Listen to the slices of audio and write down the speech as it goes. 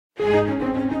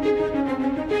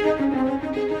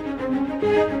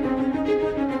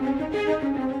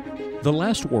The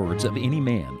last words of any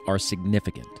man are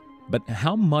significant, but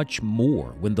how much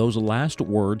more when those last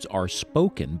words are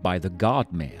spoken by the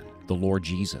God-man, the Lord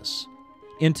Jesus?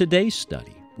 In today's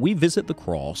study, we visit the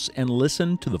cross and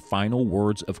listen to the final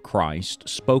words of Christ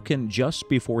spoken just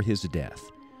before his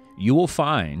death. You will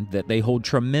find that they hold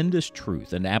tremendous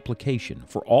truth and application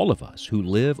for all of us who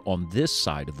live on this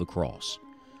side of the cross.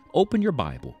 Open your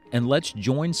Bible and let's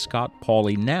join Scott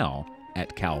Pauley now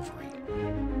at Calvary.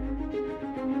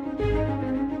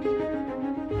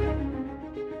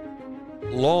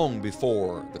 Long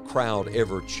before the crowd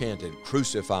ever chanted,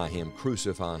 crucify him,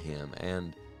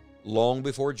 and long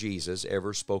before Jesus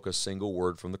ever spoke a single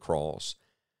word from the cross,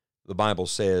 the Bible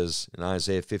says in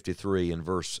Isaiah 53 and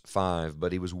verse 5,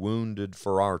 "But he was wounded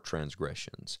for our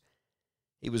transgressions.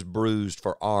 He was bruised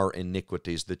for our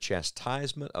iniquities. The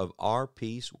chastisement of our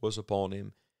peace was upon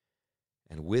him,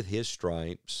 and with his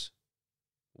stripes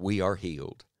we are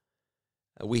healed."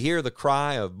 We hear the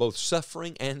cry of both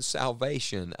suffering and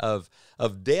salvation, of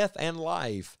death and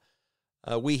life.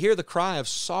 We hear the cry of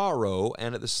sorrow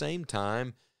and at the same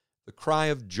time the cry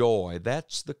of joy.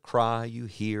 That's the cry you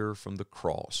hear from the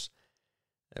cross.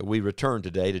 We return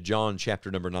today to John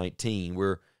chapter number 19,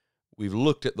 where we've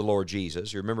looked at the Lord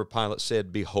Jesus. You remember Pilate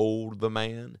said, "Behold the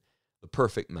man, the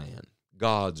perfect man,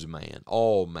 God's man,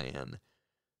 all man."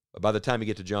 But by the time you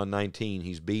get to John 19,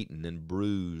 he's beaten and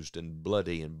bruised and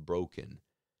bloody and broken.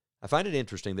 I find it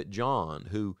interesting that John,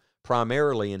 who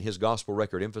primarily in his gospel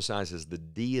record emphasizes the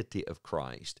deity of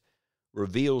Christ,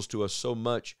 reveals to us so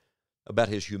much about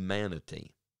his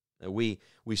humanity. We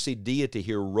see deity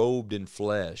here robed in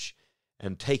flesh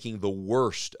and taking the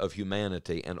worst of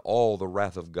humanity and all the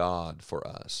wrath of God for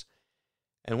us.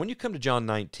 And when you come to John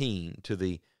 19, to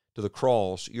the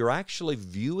cross, you're actually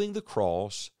viewing the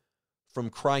cross from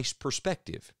Christ's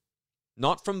perspective,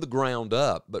 not from the ground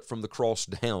up, but from the cross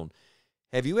down.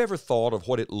 Have you ever thought of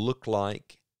what it looked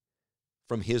like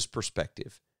from his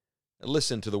perspective?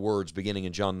 Listen to the words beginning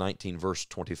in John 19, verse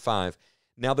 25.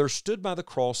 "Now there stood by the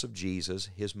cross of Jesus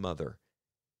his mother,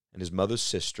 and his mother's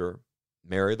sister,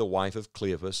 Mary the wife of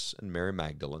Cleophas, and Mary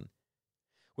Magdalene.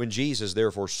 When Jesus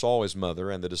therefore saw his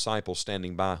mother and the disciple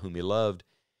standing by whom he loved,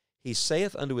 he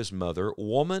saith unto his mother,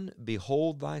 Woman,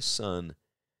 behold thy son.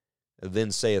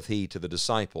 Then saith he to the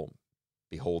disciple,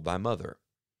 Behold thy mother.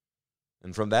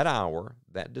 And from that hour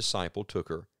that disciple took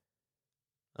her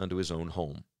unto his own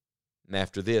home. And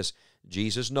after this,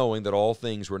 Jesus, knowing that all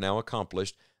things were now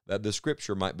accomplished, that the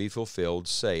scripture might be fulfilled,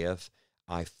 saith,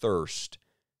 I thirst.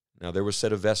 Now there was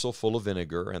set a vessel full of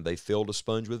vinegar, and they filled a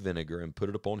sponge with vinegar, and put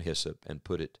it upon hyssop, and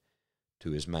put it to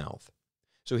his mouth."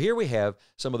 So here we have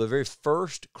some of the very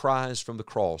first cries from the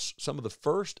cross, some of the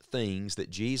first things that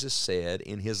Jesus said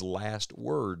in his last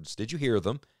words. Did you hear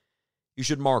them? You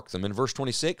should mark them. In verse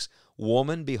 26,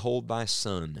 "Woman, behold thy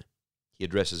son." He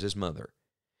addresses his mother.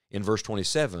 In verse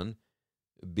 27,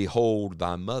 "Behold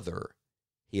thy mother."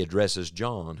 He addresses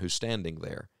John, who's standing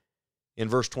there. In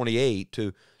verse 28,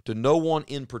 to no one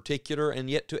in particular, and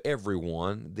yet to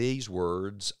everyone, these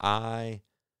words, "I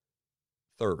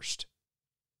thirst."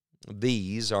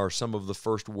 These are some of the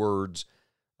first words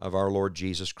of our Lord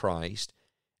Jesus Christ.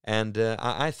 And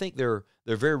I think they're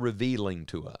very revealing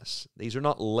to us. These are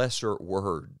not lesser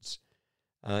words.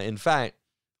 In fact,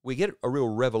 we get a real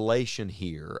revelation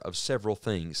here of several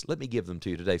things. Let me give them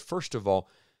to you today. First of all,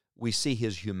 we see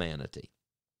his humanity.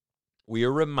 We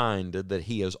are reminded that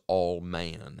he is all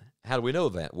man. How do we know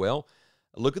that? Well,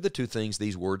 look at the two things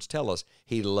these words tell us.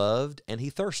 He loved and he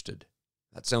thirsted.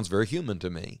 That sounds very human to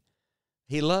me.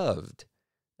 He loved.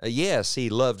 Yes, he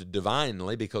loved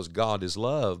divinely because God is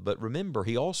love, but remember,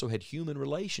 he also had human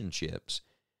relationships.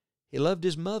 He loved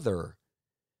his mother.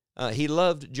 He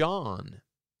loved John.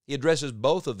 He addresses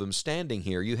both of them standing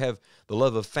here. You have the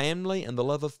love of family and the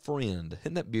love of friend.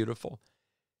 Isn't that beautiful?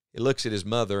 He looks at his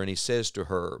mother and he says to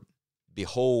her,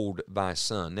 "Behold thy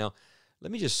son." Now,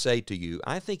 let me just say to you,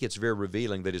 I think it's very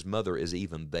revealing that his mother is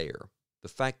even there. The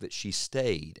fact that she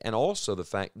stayed, and also the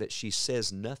fact that she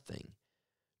says nothing.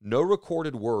 No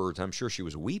recorded words. I'm sure she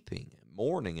was weeping,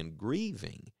 mourning, and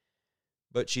grieving.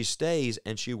 But she stays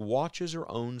and she watches her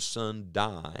own son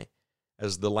die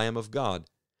as the Lamb of God.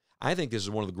 I think this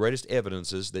is one of the greatest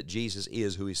evidences that Jesus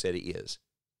is who he said he is.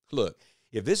 Look,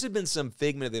 if this had been some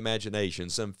figment of the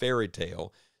imagination, some fairy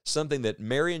tale, something that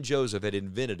Mary and Joseph had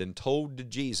invented and told to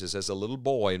Jesus as a little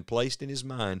boy and placed in his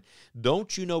mind,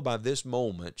 don't you know by this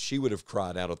moment she would have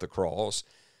cried out at the cross,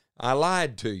 "I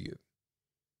lied to you.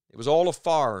 It was all a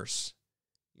farce.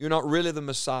 You're not really the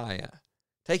Messiah.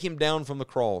 Take him down from the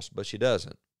cross." But she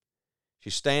doesn't. She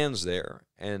stands there,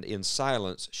 and in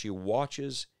silence she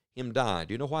watches him die.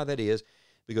 Do you know why that is?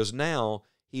 Because now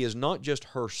He is not just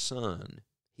her son,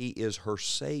 He is her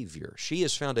Savior. She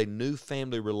has found a new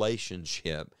family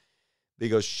relationship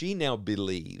because she now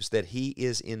believes that He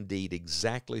is indeed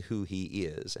exactly who He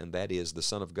is, and that is the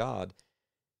Son of God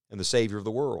and the Savior of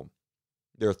the world.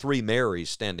 There are three Marys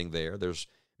standing there. There's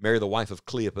Mary, the wife of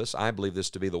Cleopas. I believe this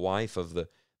to be the wife of the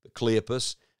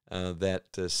Cleopas that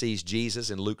sees Jesus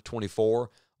in Luke 24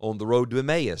 on the road to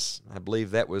Emmaus. I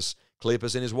believe that was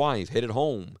Cleopas and his wife headed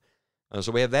home.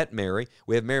 So we have that Mary.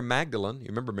 We have Mary Magdalene. You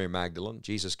remember Mary Magdalene?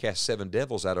 Jesus cast 7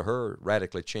 devils out of her,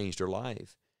 radically changed her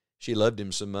life. She loved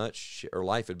Him so much. Her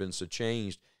life had been so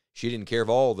changed. She didn't care if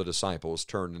all the disciples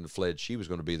turned and fled. She was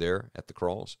going to be there at the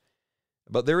cross.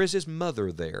 But there is His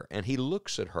mother there, and He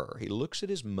looks at her. He looks at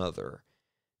His mother,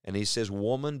 and He says,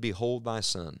 "Woman, behold thy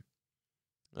son."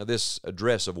 Now, this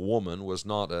address of woman was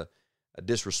not a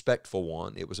disrespectful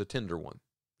one. It was a tender one.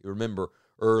 You remember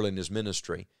early in His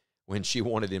ministry, when she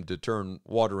wanted Him to turn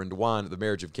water into wine at the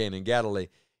marriage of Cana in Galilee,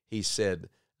 He said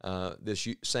this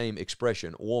same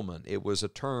expression, woman. It was a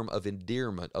term of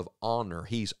endearment, of honor.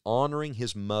 He's honoring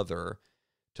His mother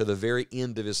to the very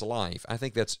end of His life. I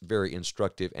think that's very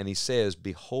instructive. And He says,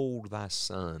 "Behold thy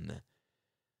son."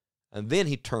 And then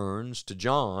He turns to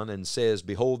John and says,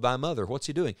 "Behold thy mother." What's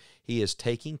He doing? He is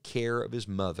taking care of His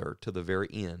mother to the very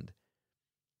end.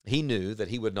 He knew that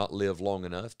He would not live long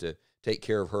enough to take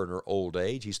care of her in her old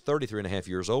age. He's 33 and a half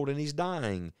years old, and He's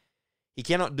dying. He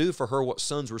cannot do for her what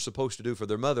sons were supposed to do for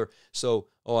their mother. So,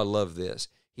 I love this.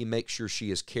 He makes sure she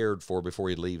is cared for before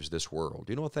He leaves this world.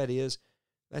 Do you know what that is?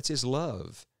 That's His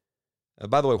love.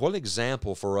 By the way, what an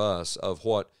example for us of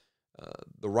what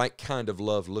the right kind of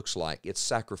love looks like. It's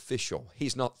sacrificial.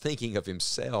 He's not thinking of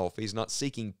Himself. He's not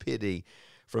seeking pity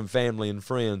from family and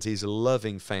friends. He's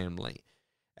loving family.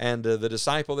 And the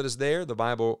disciple that is there, the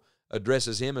Bible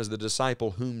addresses him as the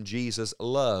disciple whom Jesus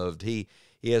loved. He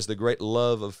has the great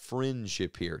love of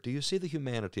friendship here. Do you see the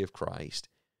humanity of Christ?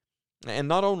 And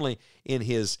not only in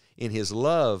his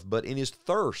love, but in His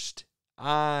thirst.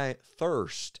 I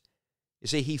thirst. You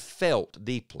see, He felt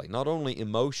deeply, not only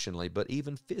emotionally, but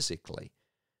even physically.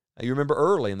 You remember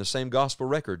early in the same gospel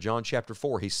record, John chapter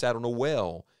 4, He sat on a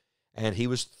well, and He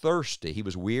was thirsty. He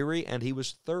was weary, and He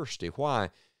was thirsty. Why?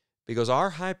 Because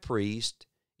our high priest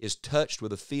is touched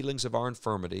with the feelings of our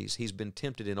infirmities. He's been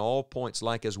tempted in all points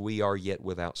like as we are, yet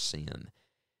without sin.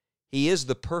 He is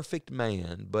the perfect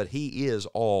man, but He is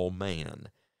all man.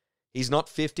 He's not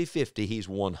 50-50, He's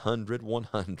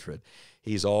 100-100.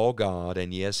 He's all God,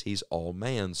 and yes, He's all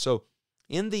man. So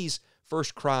in these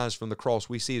first cries from the cross,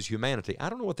 we see His humanity. I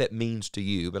don't know what that means to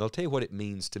you, but I'll tell you what it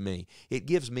means to me. It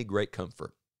gives me great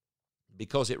comfort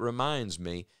because it reminds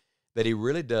me that He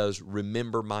really does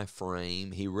remember my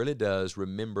frame. He really does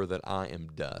remember that I am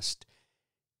dust.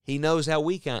 He knows how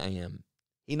weak I am.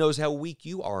 He knows how weak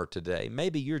you are today.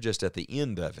 Maybe you're just at the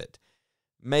end of it.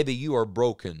 Maybe you are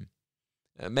broken.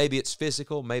 Maybe it's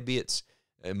physical. Maybe it's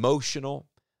emotional.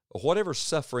 Whatever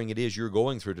suffering it is you're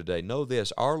going through today, know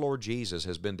this: our Lord Jesus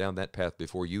has been down that path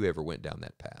before you ever went down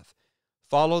that path.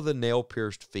 Follow the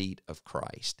nail-pierced feet of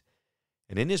Christ.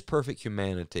 And in His perfect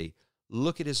humanity,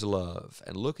 look at His love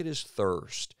and look at His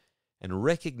thirst and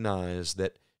recognize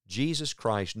that Jesus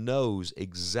Christ knows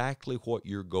exactly what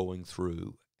you're going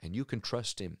through, and you can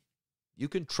trust Him. You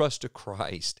can trust a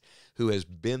Christ who has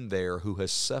been there, who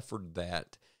has suffered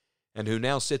that, and who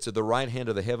now sits at the right hand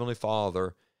of the Heavenly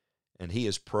Father, and He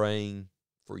is praying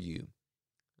for you.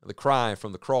 The cry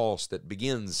from the cross that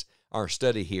begins our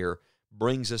study here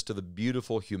brings us to the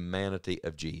beautiful humanity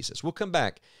of Jesus. We'll come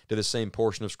back to the same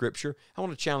portion of Scripture. I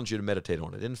want to challenge you to meditate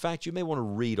on it. In fact, you may want to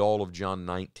read all of John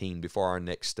 19 before our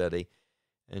next study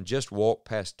and just walk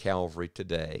past Calvary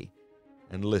today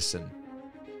and listen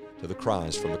to the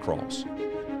cries from the cross.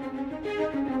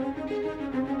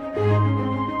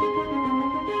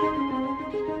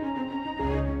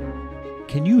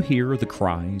 Can you hear the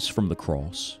cries from the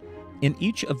cross? In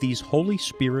each of these Holy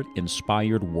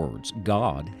Spirit-inspired words,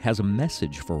 God has a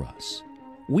message for us.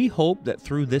 We hope that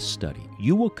through this study,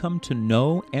 you will come to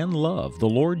know and love the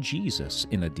Lord Jesus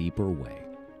in a deeper way.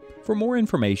 For more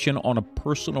information on a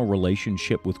personal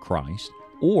relationship with Christ,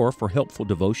 or for helpful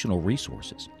devotional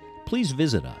resources, please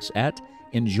visit us at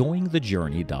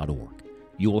enjoyingthejourney.org.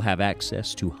 You will have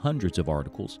access to hundreds of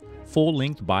articles,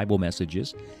 full-length Bible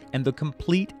messages, and the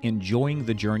complete Enjoying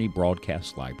the Journey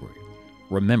broadcast library.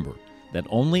 Remember that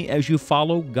only as you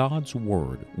follow God's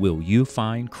Word will you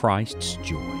find Christ's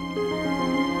joy.